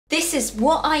This is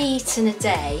what I eat in a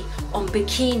day on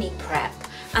bikini prep,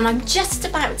 and I'm just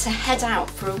about to head out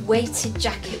for a weighted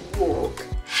jacket walk.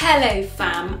 Hello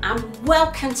fam, and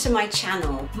welcome to my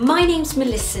channel. My name's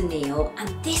Melissa Neal,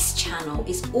 and this channel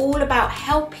is all about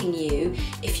helping you,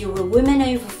 if you're a woman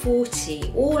over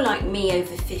 40 or like me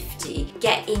over 50,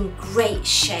 get in great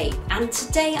shape. And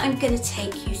today I'm going to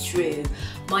take you through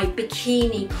my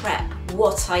bikini prep,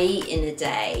 what I eat in a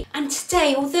day. And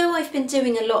today, although I've been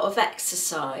doing a lot of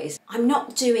exercise, I'm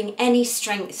not doing any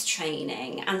strength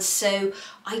training, and so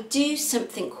I do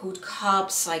something called carb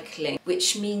cycling,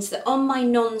 which means that on my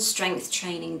non-strength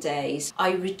training days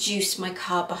I reduce my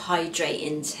carbohydrate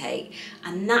intake,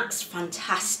 and that's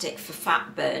fantastic for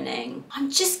fat burning. I'm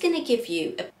just going to give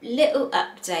you a little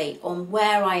update on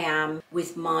where I am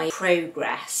with my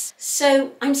progress.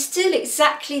 So I'm still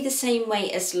exactly the same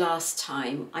weight as last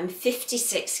time. I'm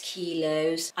 56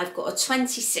 kilos. I've got a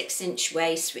 26-inch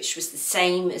waist, which was the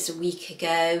same as a week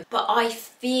ago, but I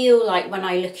feel like when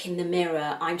I look in the mirror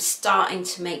I'm starting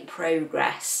to make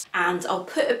progress, and I'll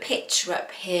put a picture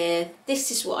up here. This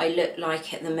is what I look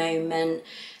like at the moment.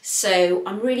 So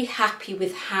I'm really happy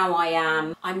with how I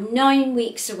am. I'm 9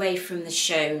 weeks away from the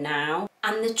show now,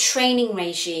 and the training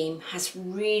regime has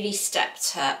really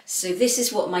stepped up. So this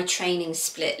is what my training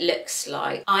split looks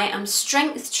like. I am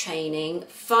strength training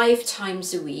 5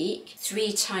 times a week,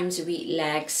 3 times a week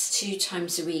legs, 2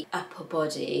 times a week upper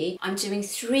body. I'm doing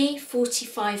 3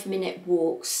 45-minute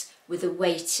walks with a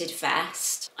weighted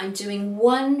vest. I'm doing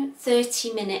 1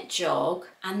 30-minute jog,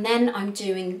 and then I'm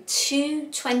doing 2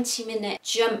 20-minute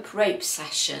jump rope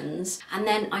sessions, and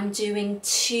then I'm doing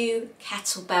 2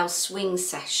 kettlebell swing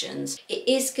sessions. It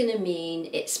is going to mean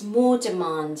it's more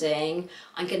demanding.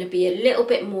 I'm going to be a little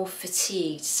bit more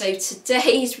fatigued. So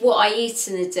today's what I eat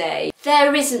in a day.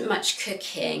 There isn't much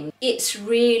cooking. It's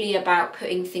really about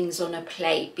putting things on a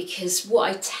plate, because what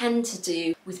I tend to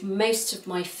do with most of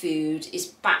my food is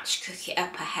batch cook it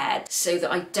up ahead so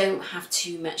that I don't have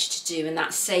too much to do, and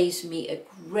that saves me a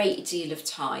great deal of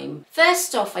time.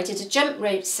 First off, I did a jump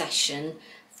rope session,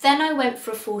 then I went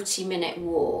for a 40-minute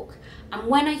walk, and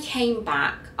when I came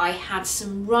back I had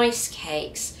some rice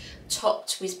cakes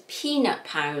topped with peanut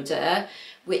powder,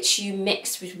 which you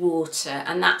mix with water,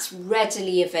 and that's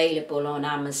readily available on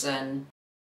Amazon.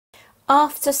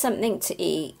 After something to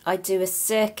eat, I do a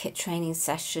circuit training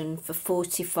session for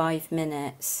 45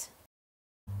 minutes.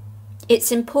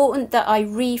 It's important that I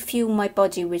refuel my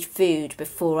body with food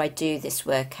before I do this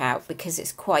workout, because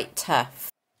it's quite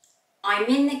tough. I'm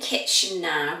in the kitchen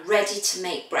now, ready to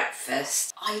make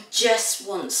breakfast. I just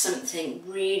want something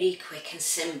really quick and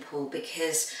simple,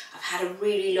 because I've had a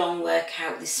really long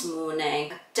workout this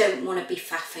morning. I don't want to be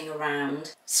faffing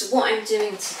around. So what I'm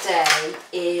doing today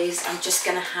is I'm just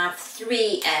going to have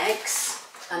 3 eggs,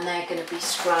 and they're going to be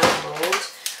scrambled.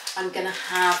 I'm going to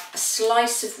have a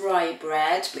slice of rye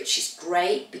bread, which is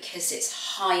great because it's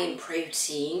high in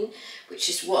protein, which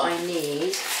is what I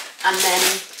need. And then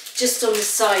just on the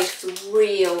side for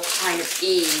real kind of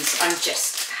ease, I'm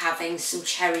just having some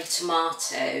cherry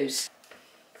tomatoes.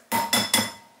 I'm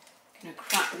going to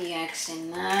crack the eggs in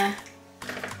there.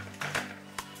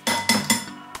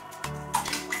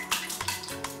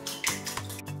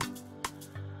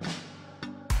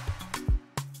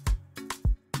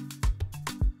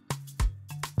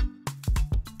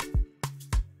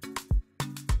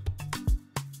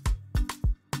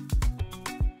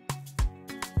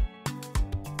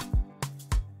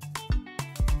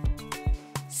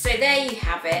 So there you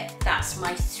have it, that's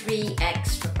my 3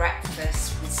 eggs for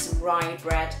breakfast with some rye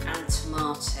bread and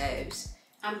tomatoes.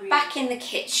 I'm back in the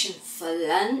kitchen for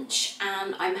lunch,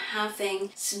 and I'm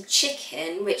having some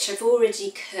chicken, which I've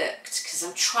already cooked because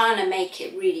I'm trying to make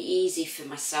it really easy for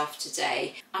myself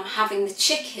today. I'm having the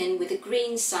chicken with a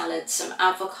green salad, some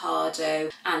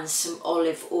avocado and some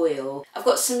olive oil. I've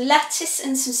got some lettuce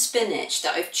and some spinach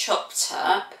that I've chopped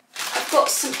up. I've got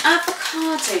some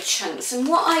avocado chunks, and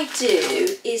what I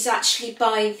do is actually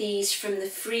buy these from the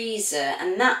freezer,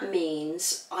 and that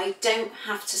means I don't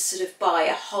have to sort of buy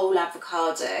a whole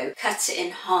avocado, cut it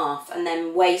in half and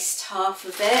then waste half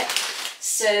of it.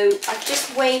 So I've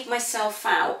just weighed myself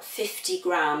out 50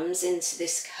 grams into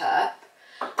this cup,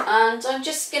 and I'm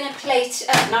just going to plate it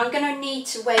up. Now I'm going to need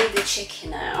to weigh the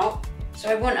chicken out. So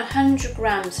I want 100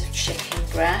 grams of chicken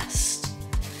breast.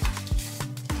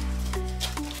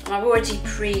 I've already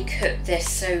pre-cooked this,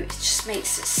 so it just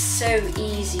makes it so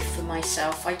easy for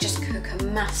myself. I just cook a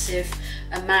massive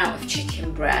amount of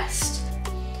chicken breast,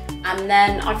 and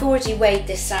then I've already weighed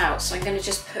this out, so I'm going to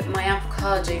just put my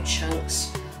avocado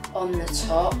chunks on the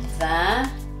top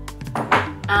there.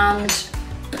 And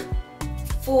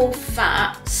for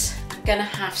fats, I'm I'm gonna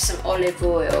have some olive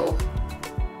oil.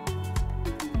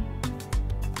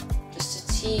 Just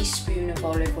a teaspoon of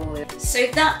olive oil. So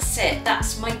that's it,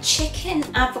 that's my chicken,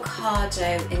 avocado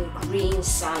and green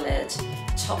salad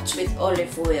topped with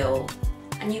olive oil.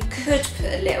 And you could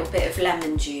put a little bit of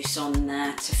lemon juice on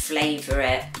there to flavour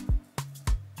it.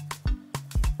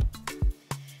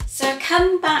 So I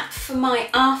come back for my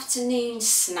afternoon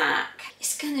snack.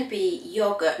 It's going to be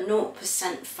yoghurt,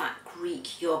 0% fat Greek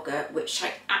yoghurt, which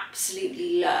I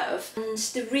absolutely love. And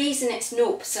the reason it's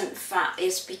 0% fat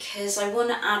is because I want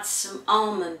to add some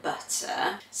almond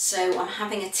butter. So I'm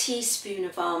having a teaspoon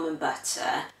of almond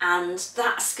butter, and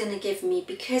that's going to give me,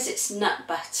 because it's nut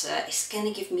butter, it's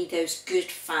going to give me those good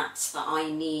fats that I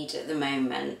need at the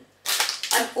moment.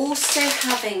 I'm also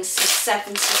having some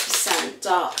 70%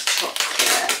 dark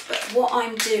chocolate, but what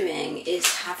I'm doing is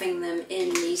having them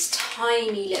in these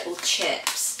tiny little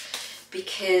chips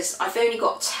because I've only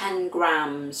got 10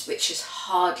 grams, which is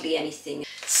hardly anything.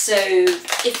 So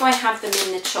if I have them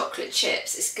in the chocolate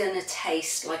chips, it's going to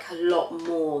taste like a lot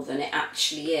more than it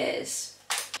actually is.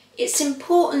 It's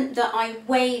important that I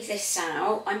weigh this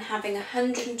out. I'm having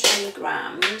 120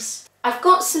 grams. I've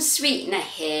got some sweetener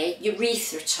here,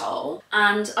 erythritol,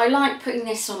 and I like putting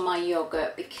this on my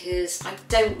yoghurt because I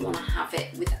don't want to have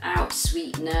it without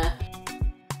sweetener.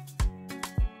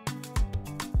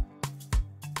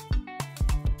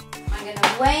 I'm going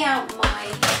to weigh out my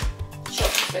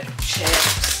chocolate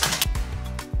chips.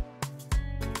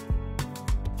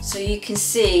 So you can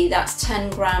see that's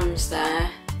 10 grams there.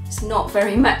 It's not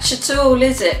very much at all,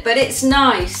 is it? But it's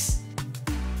nice.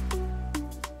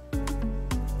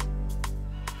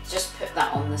 Just put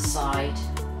that on the side.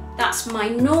 That's my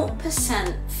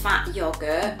 0% fat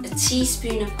yogurt, a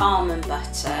teaspoon of almond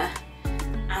butter,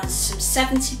 and some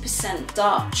 70%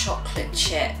 dark chocolate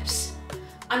chips.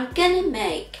 I'm gonna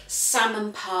make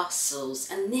salmon parcels,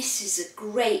 and this is a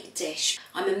great dish.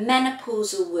 I'm a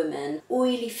menopausal woman.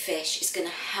 Oily fish is gonna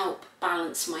help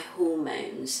balance my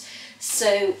hormones.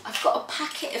 So I've got a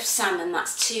packet of salmon,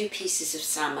 that's 2 pieces of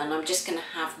salmon. I'm just gonna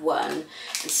have one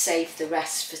and save the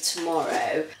rest for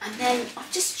tomorrow. And then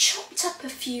I've just chopped up a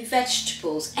few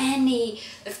vegetables. Any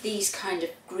of these kind of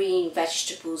green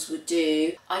vegetables would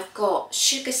do. I've got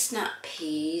sugar snap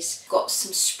peas, got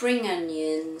some spring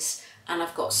onions, and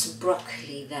I've got some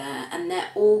broccoli there, and they're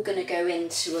all going to go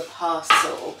into a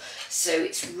parcel, so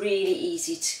it's really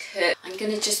easy to cook. I'm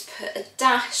going to just put a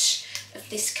dash of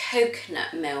this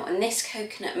coconut milk, and this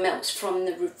coconut milk's from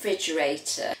the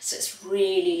refrigerator, so it's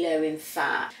really low in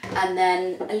fat, and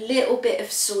then a little bit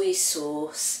of soy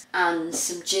sauce and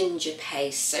some ginger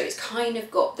paste, so it's kind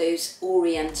of got those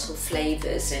oriental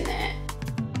flavours in it.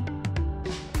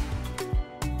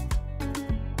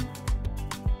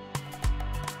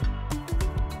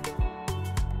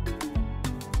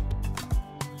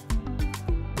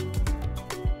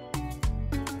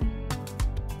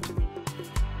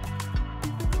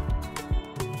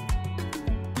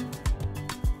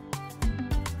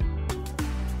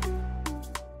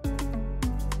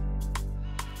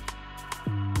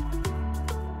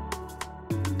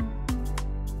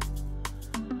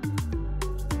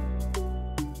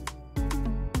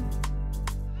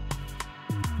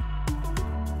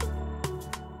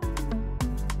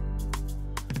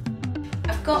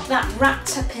 I've got that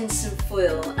wrapped up in some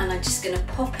foil, and I'm just going to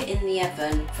pop it in the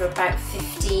oven for about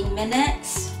 15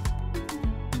 minutes.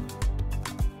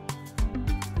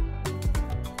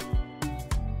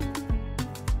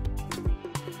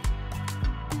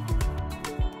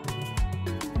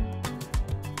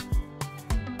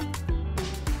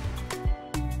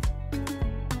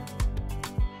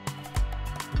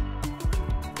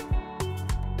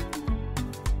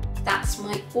 That's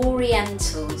my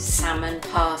oriental salmon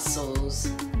parcels.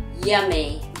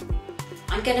 Yummy.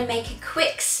 I'm going to make a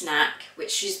quick snack,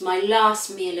 which is my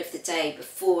last meal of the day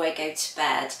before I go to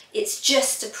bed. It's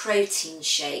just a protein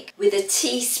shake with a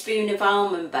teaspoon of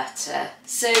almond butter.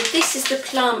 So this is the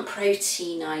plant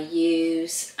protein I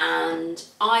use, and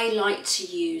I like to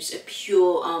use a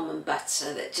pure almond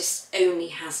butter that just only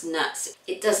has nuts.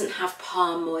 It doesn't have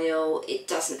palm oil, it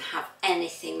doesn't have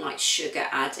anything like sugar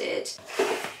added.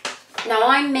 Now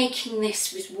I'm making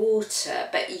this with water,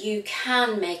 but you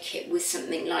can make it with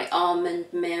something like almond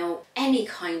milk, any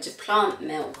kind of plant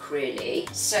milk really.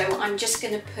 So I'm just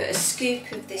going to put a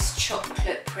scoop of this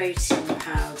chocolate protein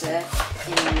powder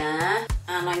in there,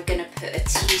 and I'm going to put a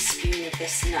teaspoon of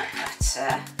this nut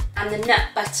butter. And the nut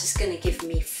butter's going to give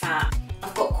me fat.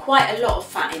 I've got quite a lot of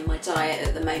fat in my diet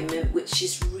at the moment, which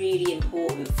is really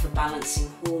important for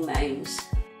balancing hormones.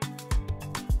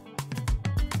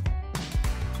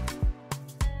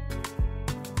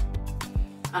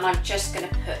 And I'm just going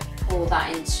to put pour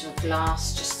that into a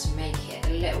glass just to make it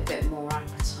a little bit more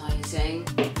appetizing.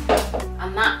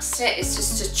 And that's it, it's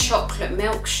just a chocolate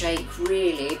milkshake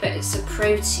really, but it's a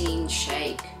protein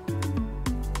shake.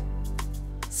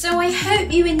 So I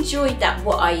hope you enjoyed that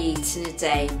What I Eat in a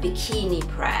Day bikini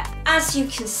prep. As you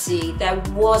can see, there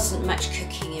wasn't much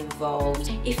cooking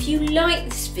involved. If you like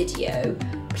this video,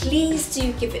 please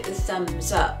do give it a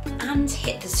thumbs up and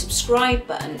hit the subscribe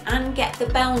button and get the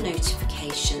bell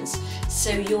notifications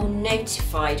so you're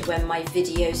notified when my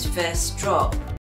videos first drop.